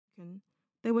broken,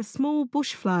 there were small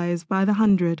bush flies by the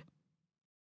hundred.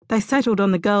 They settled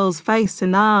on the girl's face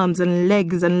and arms and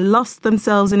legs and lost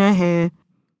themselves in her hair.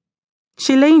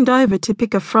 She leaned over to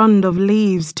pick a frond of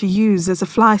leaves to use as a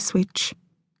fly switch.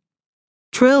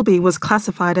 Trilby was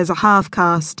classified as a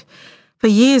half-caste. For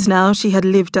years now she had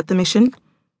lived at the mission.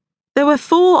 There were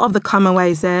 4 of the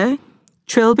Comaways there,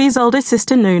 Trilby's older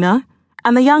sister Nene,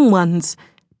 and the young ones,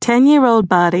 10-year-old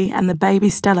Bardi and the baby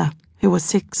Stella, who was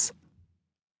 6.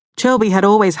 Trilby had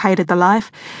always hated the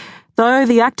life, though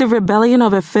the active rebellion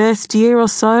of her first year or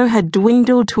so had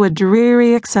dwindled to a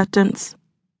dreary acceptance.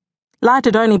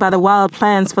 Lighted only by the wild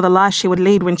plans for the life she would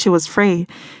lead when she was free,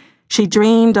 she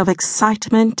dreamed of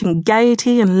excitement and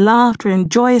gaiety and laughter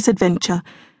and joyous adventure.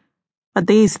 But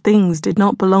these things did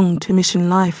not belong to mission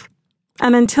life,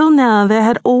 and until now there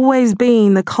had always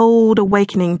been the cold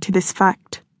awakening to this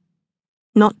fact.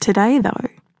 Not today, though.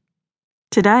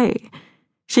 Today,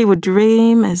 she would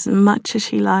dream as much as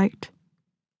she liked.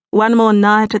 One more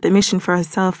night at the mission for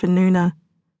herself and Nene.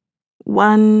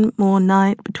 One more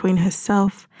night between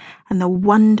herself and the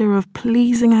wonder of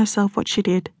pleasing herself what she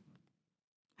did.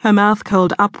 Her mouth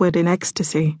curled upward in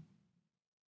ecstasy.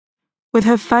 With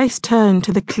her face turned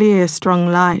to the clear, strong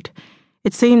light,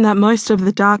 it seemed that most of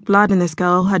the dark blood in this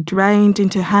girl had drained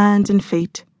into hands and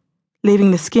feet,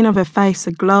 leaving the skin of her face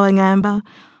a glowing amber,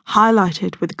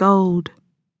 highlighted with gold.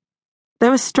 There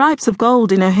were stripes of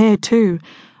gold in her hair too,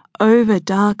 over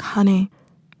dark honey,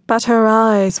 but her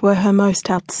eyes were her most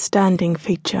outstanding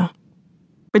feature.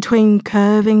 Between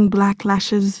curving black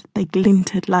lashes, they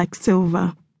glinted like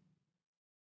silver.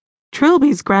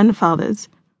 Trilby's grandfathers,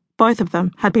 both of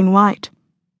them, had been white.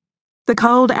 The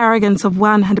cold arrogance of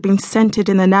one had been centred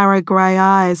in the narrow grey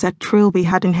eyes that Trilby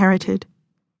had inherited.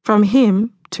 From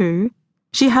him, too,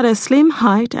 she had a slim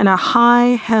height and a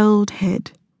high-held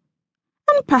head,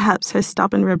 and perhaps her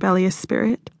stubborn, rebellious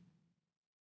spirit.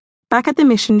 Back at the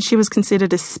mission, she was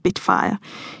considered a spitfire,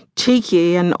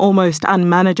 cheeky and almost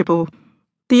unmanageable.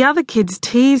 The other kids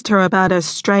teased her about her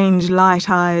strange light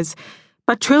eyes,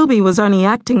 but Trilby was only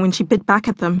acting when she bit back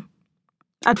at them.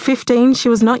 At 15, she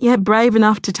was not yet brave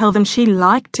enough to tell them she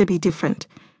liked to be different,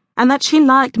 and that she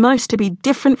liked most to be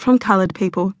different from coloured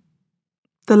people.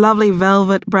 The lovely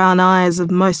velvet brown eyes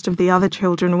of most of the other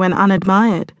children went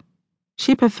unadmired.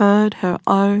 She preferred her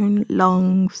own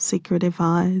long, secretive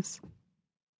eyes.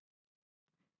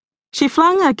 She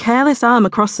flung a careless arm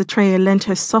across the tree and leant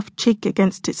her soft cheek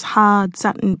against its hard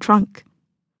satin trunk.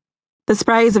 The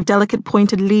sprays of delicate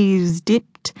pointed leaves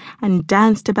dipped and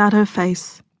danced about her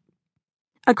face.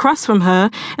 Across from her,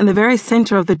 in the very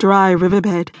centre of the dry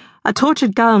riverbed, a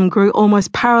tortured gum grew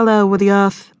almost parallel with the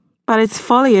earth, but its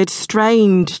foliage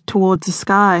strained towards the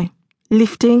sky,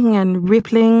 lifting and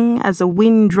rippling as the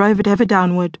wind drove it ever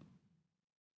downward.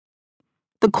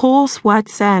 The coarse white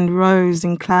sand rose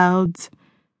in clouds.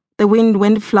 The wind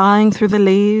went flying through the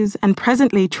leaves, and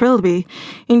presently Trilby,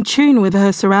 in tune with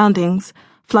her surroundings,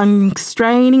 flung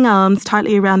straining arms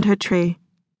tightly around her tree.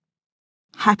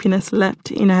 Happiness leapt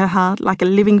in her heart like a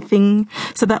living thing,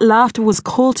 so that laughter was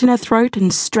caught in her throat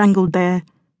and strangled there.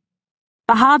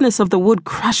 The hardness of the wood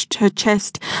crushed her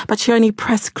chest, but she only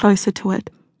pressed closer to it,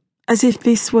 as if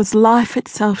this was life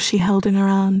itself she held in her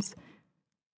arms.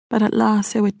 But at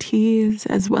last there were tears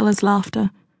as well as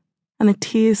laughter, and the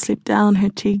tears slipped down her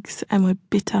cheeks and were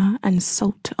bitter and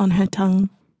salt on her tongue.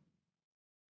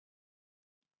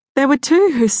 There were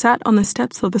 2 who sat on the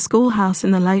steps of the schoolhouse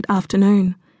in the late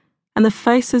afternoon, and the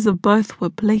faces of both were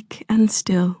bleak and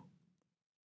still.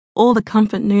 All the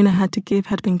comfort Nene had to give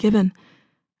had been given,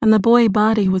 and the boy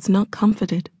Bardi was not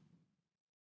comforted.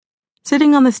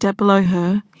 Sitting on the step below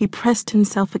her, he pressed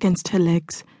himself against her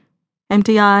legs,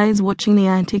 empty eyes watching the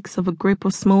antics of a group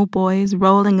of small boys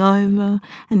rolling over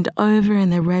and over in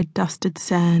the red-dusted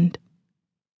sand.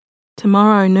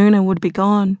 Tomorrow Nene would be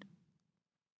gone.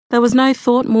 There was no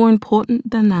thought more important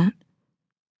than that,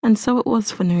 and so it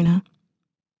was for Nene.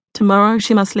 Tomorrow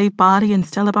she must leave Bardi and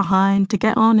Stella behind to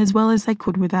get on as well as they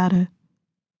could without her.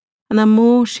 And the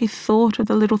more she thought of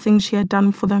the little things she had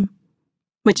done for them,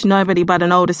 which nobody but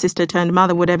an older sister turned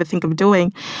mother would ever think of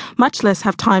doing, much less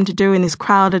have time to do in this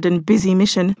crowded and busy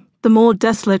mission, the more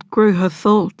desolate grew her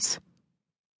thoughts.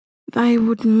 They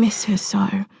would miss her so,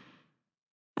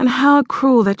 and how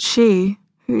cruel that she,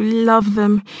 who loved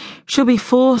them, should be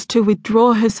forced to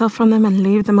withdraw herself from them and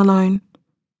leave them alone.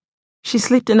 She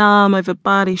slipped an arm over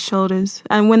Bardi's shoulders,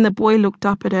 and when the boy looked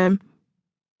up at her,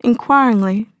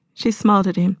 inquiringly, she smiled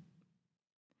at him.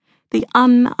 The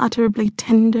unutterably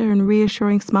tender and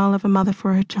reassuring smile of a mother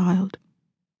for her child.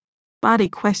 Bardi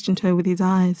questioned her with his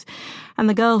eyes, and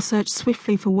the girl searched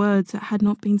swiftly for words that had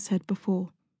not been said before.